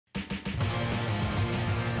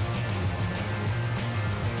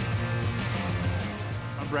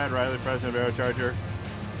Brad Riley, president of Aerocharger.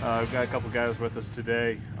 We've got a couple guys with us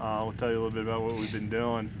today. We'll tell you a little bit about what we've been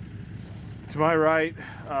doing. To my right,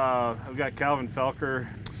 I've got Calvin Felker.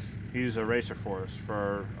 He's a racer for us,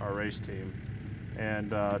 for our race team.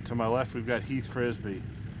 And to my left, we've got Heath Frisby.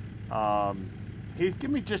 Heath, give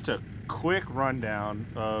me just a quick rundown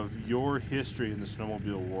of your history in the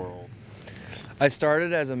snowmobile world. I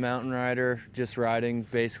started as a mountain rider, just riding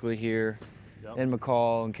basically here in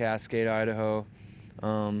McCall and Cascade, Idaho,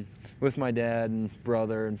 with my dad and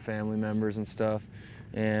brother and family members and stuff,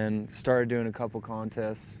 and started doing a couple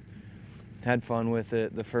contests. Had fun with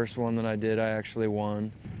it. The first one that I did, I actually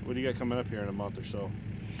won. What do you got coming up here in a month or so?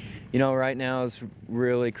 You know, right now is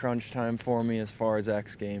really crunch time for me as far as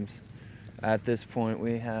X Games. At this point,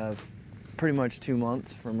 we have pretty much 2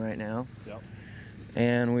 months from right now. Yep.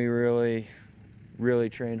 And we really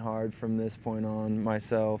train hard from this point on.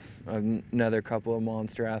 Myself, another couple of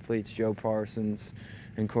monster athletes, Joe Parsons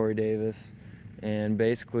and Corey Davis, and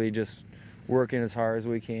basically just working as hard as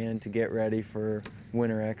we can to get ready for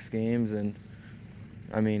Winter X Games and,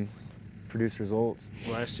 I mean, produce results.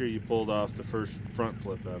 Last year you pulled off the first front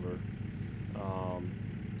flip ever.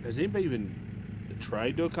 Has anybody even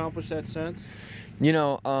tried to accomplish that since? You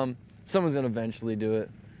know, someone's gonna eventually do it.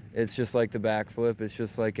 It's just like the backflip. It's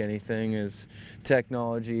just like anything. As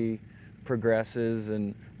technology progresses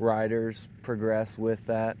and riders progress with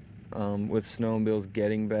that, with snowmobiles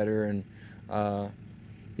getting better, and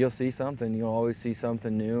you'll see something. You'll always see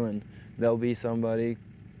something new, and there'll be somebody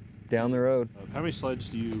down the road. How many sleds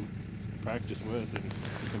do you practice with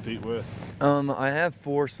and compete with? I have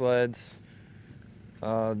 4 sleds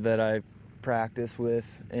that I practice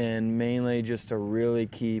with, and mainly just to really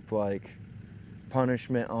keep like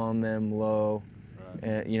punishment on them low,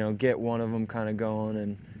 and you know, get one of them kind of going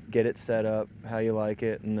and get it set up how you like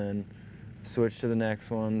it, and then switch to the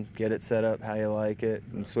next one, get it set up how you like it,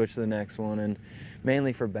 and switch to the next one. And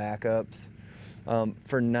mainly for backups.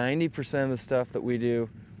 For 90% of the stuff that we do,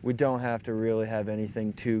 we don't have to really have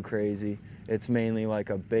anything too crazy. It's mainly like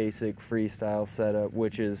a basic freestyle setup,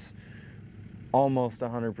 which is almost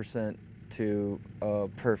 100% to a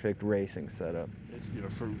perfect racing setup.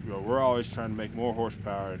 We're always trying to make more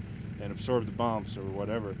horsepower and absorb the bumps or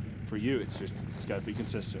whatever. For you, it's got to be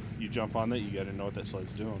consistent. You jump on that, you got to know what that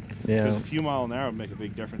sled's doing. Yeah. Because a few mile an hour would make a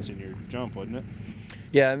big difference in your jump, wouldn't it?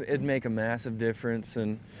 Yeah, it'd make a massive difference,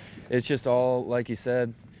 and it's just all, like you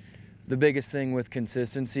said, the biggest thing with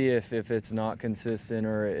consistency, if it's not consistent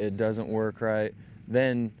or it doesn't work right,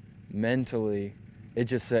 then mentally it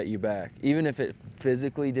just set you back. Even if it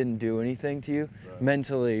physically didn't do anything to you,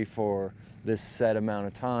 mentally for this set amount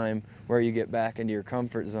of time where you get back into your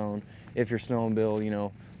comfort zone, if your snowmobile, you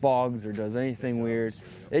know, bogs or does anything weird,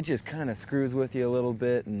 it just kind of screws with you a little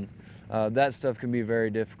bit, and that stuff can be very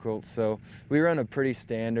difficult. So we run a pretty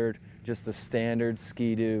standard, just the standard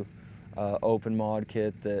Ski-Doo open mod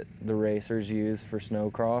kit that the racers use for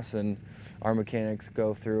snowcross, and our mechanics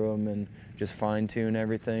go through them and just fine tune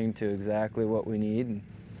everything to exactly what we need, and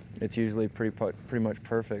it's usually pretty much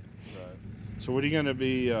perfect. Right. So what are you going to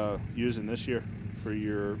be using this year for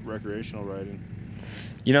your recreational riding?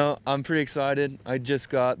 You know, I'm pretty excited. I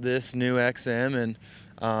just got this new XM,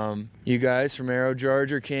 and you guys from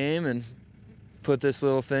Aerocharger came and put this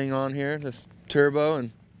little thing on here, this turbo,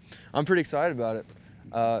 and I'm pretty excited about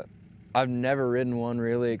it. I've never ridden one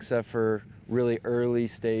really, except for really early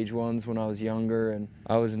stage ones when I was younger, and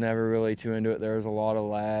I was never really too into it. There was a lot of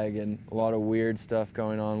lag and a lot of weird stuff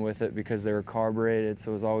going on with it because they were carbureted,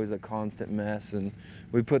 so it was always a constant mess. And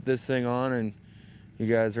we put this thing on, and you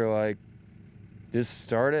guys are like, just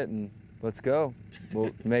start it and let's go.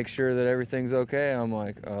 We'll make sure that everything's okay. I'm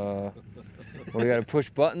like, well, we got to push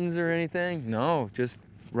buttons or anything? No, just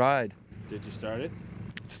ride. Did you start it?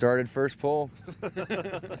 Started first pull.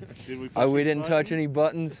 Did we didn't touch any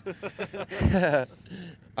buttons.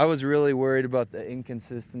 I was really worried about the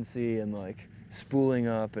inconsistency and like spooling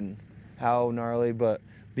up and how gnarly, but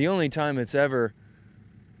the only time it's ever,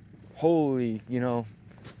 holy, you know,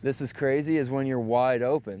 this is crazy, is when you're wide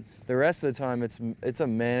open. The rest of the time it's a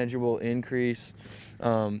manageable increase.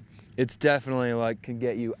 It's definitely like can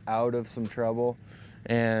get you out of some trouble,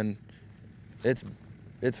 and it's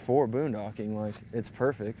for boondocking. Like, it's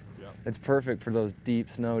perfect. Yeah. It's perfect for those deep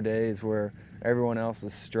snow days where everyone else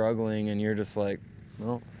is struggling and you're just like,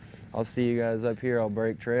 well, I'll see you guys up here. I'll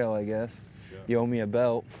break trail, I guess. Yeah. You owe me a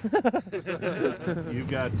belt. You've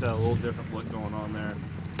got a little different look going on there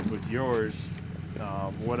with yours.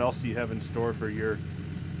 What else do you have in store for your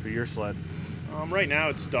sled? Right now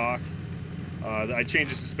it's stock. I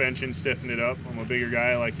changed the suspension, stiffened it up. I'm a bigger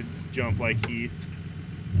guy. I like to jump like Heath.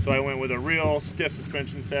 So I went with a real stiff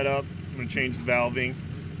suspension setup. I'm going to change the valving.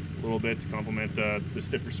 a little bit to complement the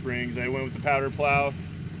stiffer springs. I went with the powder plow.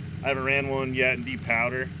 I haven't ran one yet in deep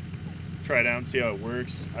powder. Try it out and see how it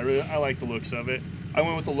works. I like the looks of it. I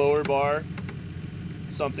went with the lower bar.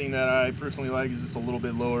 Something that I personally like is just a little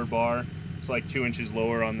bit lower bar. It's like 2 inches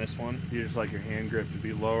lower on this one. You just like your hand grip to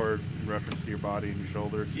be lower in reference to your body and your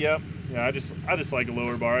shoulders. Yep. Yeah, I just like a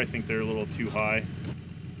lower bar. I think they're a little too high.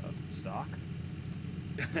 Stock?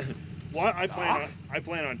 Well, I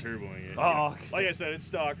plan on turboing it. Oh, okay. Like I said, it's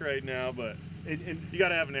stock right now, but you got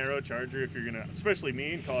to have an aero charger if you're gonna. Especially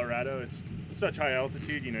me in Colorado, it's such high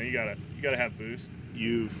altitude. You know, you gotta have boost.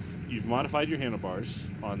 You've modified your handlebars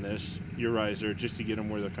on this, your riser, just to get them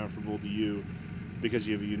where they're comfortable to you, because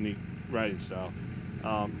you have a unique riding style.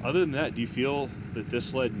 Other than that, do you feel that this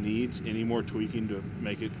sled needs any more tweaking to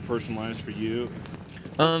make it personalized for you?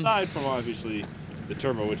 Aside from obviously the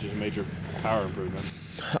turbo, which is a major power improvement.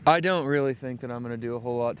 I don't really think that I'm going to do a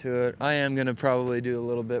whole lot to it. I am going to probably do a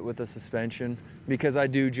little bit with the suspension, because I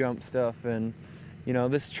do jump stuff, and you know,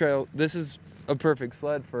 this is a perfect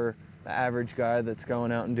sled for the average guy that's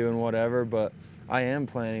going out and doing whatever, but I am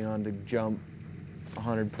planning on to jump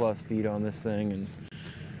 100+ feet on this thing, and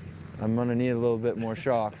I'm going to need a little bit more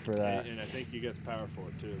shocks for that. And I think you got the power for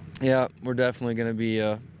it too. Yeah, we're definitely going to be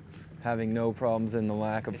having no problems in the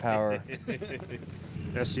lack of power.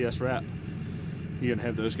 SCS wrap. You gonna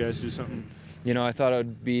have those guys do something? You know, I thought it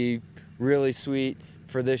would be really sweet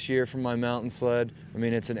for this year for my mountain sled. I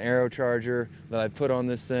mean, it's an aero charger that I put on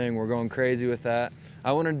this thing. We're going crazy with that.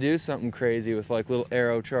 I want to do something crazy with like little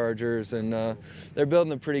aero chargers, and they're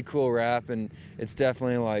building a pretty cool wrap, and it's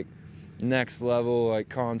definitely like next level like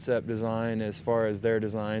concept design as far as their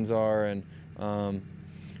designs are, and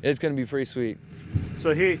it's going to be pretty sweet.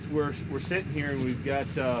 So Heath, we're sitting here and we've got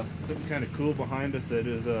something kind of cool behind us that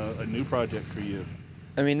is a new project for you.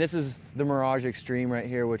 I mean, this is the Mirage Extreme right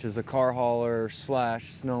here, which is a car hauler /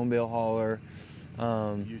 snowmobile hauler.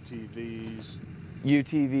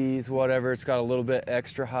 UTVs, whatever. It's got a little bit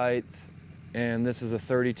extra height, and this is a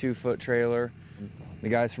 32-foot trailer. The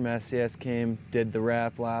guys from SCS came, did the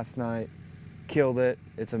wrap last night, killed it.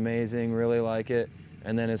 It's amazing, really like it.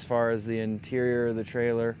 And then as far as the interior of the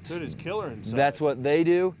trailer, so it is killer inside. That's what they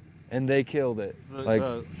do, and they killed it.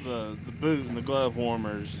 The boot and the glove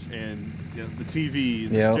warmers and the TV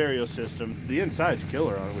and the stereo system. The inside's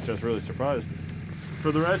killer on it, which I was really surprised.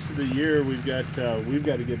 For the rest of the year, we've got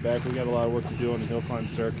to get back. We've got a lot of work to do on the hill climb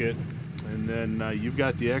circuit, and then you've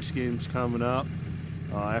got the X Games coming up.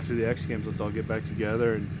 After the X Games, let's all get back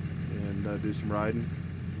together and do some riding.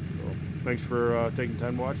 So, thanks for taking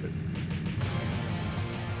time to watch it.